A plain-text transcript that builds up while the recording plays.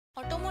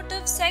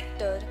automotive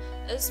sector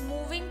is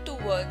moving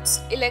towards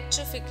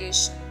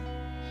electrification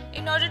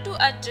in order to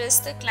address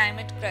the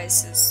climate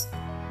crisis.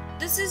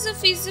 This is a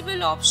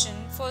feasible option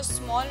for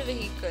small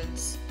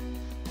vehicles.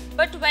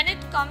 But when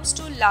it comes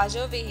to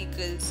larger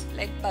vehicles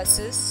like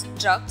buses,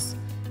 trucks,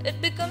 it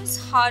becomes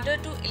harder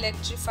to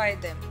electrify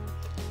them,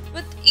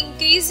 with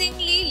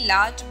increasingly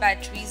large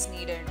batteries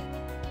needed.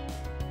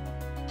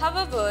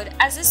 However,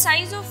 as the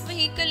size of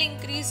vehicle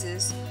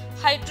increases,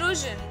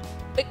 hydrogen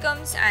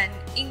becomes an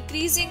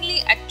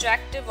increasingly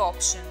attractive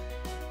option.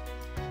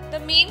 The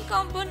main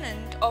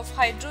component of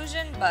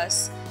hydrogen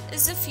bus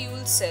is the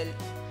fuel cell.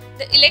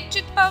 The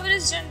electric power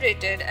is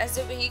generated as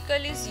the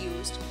vehicle is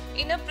used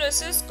in a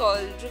process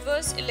called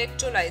reverse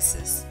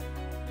electrolysis.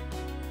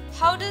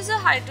 How does a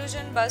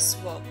hydrogen bus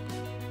work?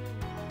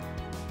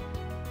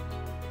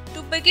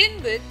 To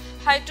begin with,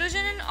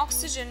 hydrogen and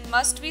oxygen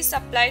must be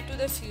supplied to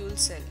the fuel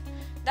cell.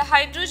 The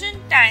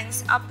hydrogen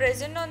tanks are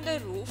present on the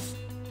roof.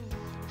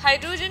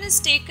 Hydrogen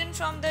is taken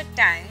from the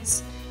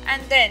tanks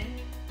and then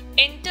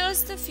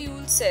enters the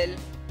fuel cell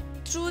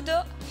through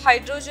the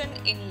hydrogen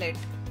inlet.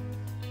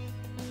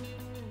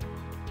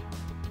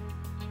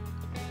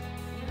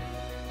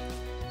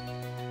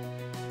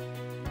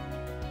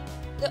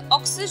 The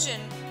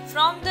oxygen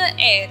from the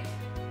air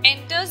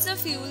enters the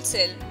fuel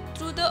cell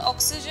through the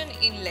oxygen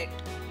inlet.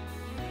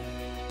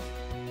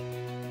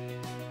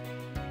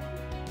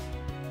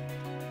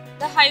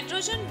 The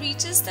hydrogen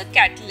reaches the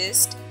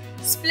catalyst,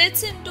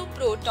 splits into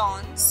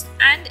protons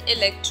and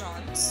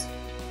electrons.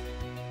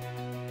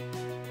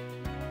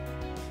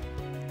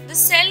 The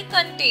cell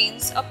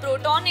contains a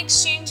proton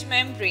exchange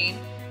membrane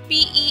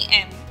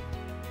 (PEM).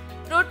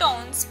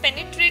 Protons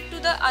penetrate to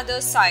the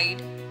other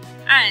side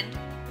and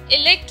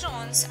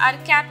electrons are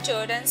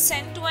captured and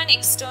sent to an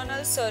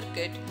external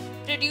circuit,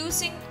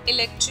 producing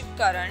electric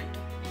current.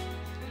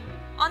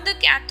 On the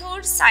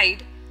cathode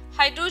side,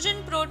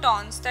 hydrogen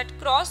protons that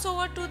cross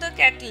over to the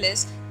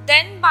catalyst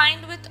then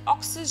bind with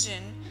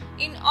oxygen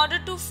in order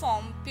to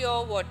form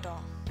pure water,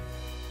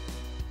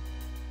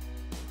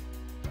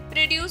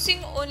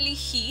 producing only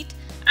heat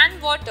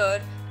and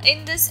water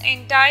in this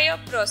entire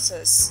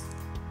process.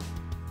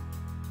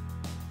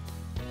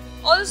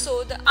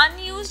 Also, the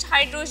unused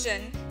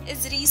hydrogen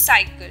is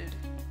recycled.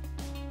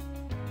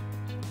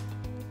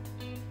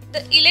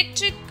 The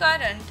electric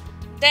current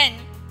then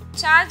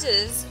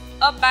charges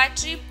a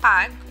battery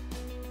pack.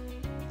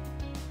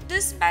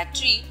 This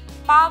battery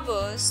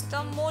powers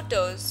the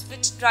motors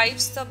which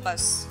drives the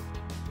bus.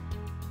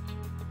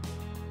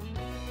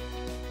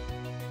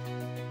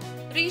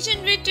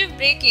 Regenerative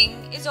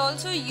braking is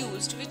also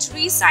used, which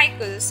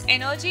recycles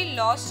energy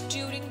lost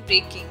during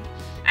braking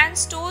and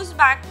stores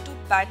back to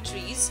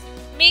batteries,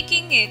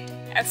 making it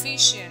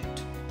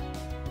efficient.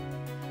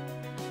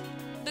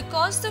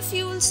 Because the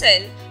fuel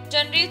cell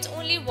generates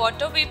only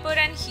water vapor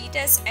and heat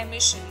as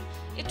emission,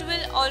 it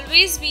will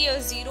always be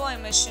a zero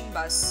emission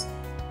bus.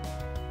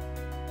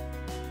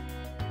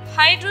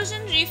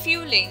 Hydrogen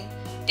refueling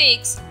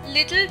takes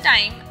little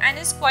time and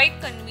is quite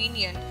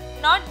convenient,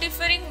 not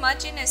differing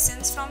much in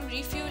essence from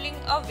refueling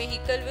a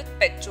vehicle with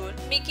petrol,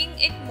 making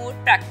it more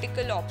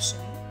practical option.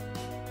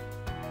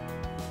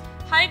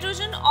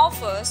 Hydrogen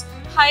offers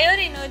higher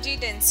energy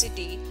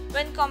density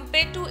when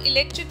compared to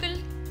electrical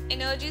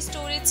energy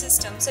storage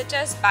systems such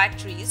as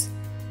batteries.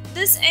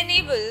 This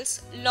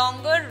enables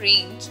longer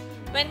range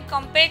when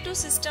compared to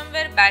systems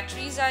where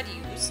batteries are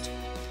used.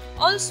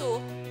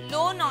 Also,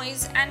 low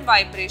noise and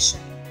vibration.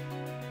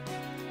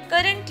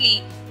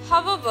 Currently,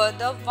 however,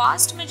 the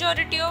vast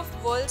majority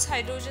of world's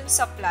hydrogen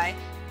supply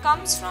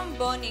comes from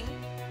burning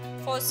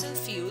fossil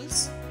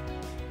fuels.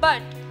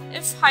 But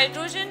if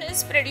hydrogen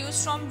is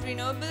produced from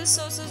renewable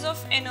sources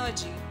of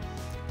energy,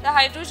 the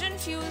hydrogen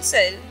fuel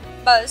cell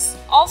bus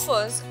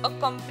offers a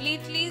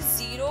completely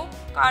zero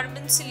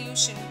carbon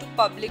solution to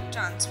public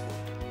transport.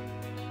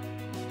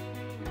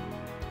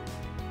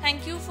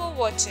 Thank you for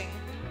watching.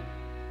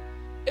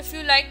 If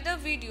you like the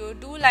video,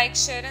 do like,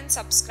 share and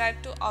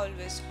subscribe to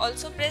Always.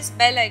 Also press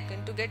bell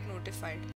icon to get notified.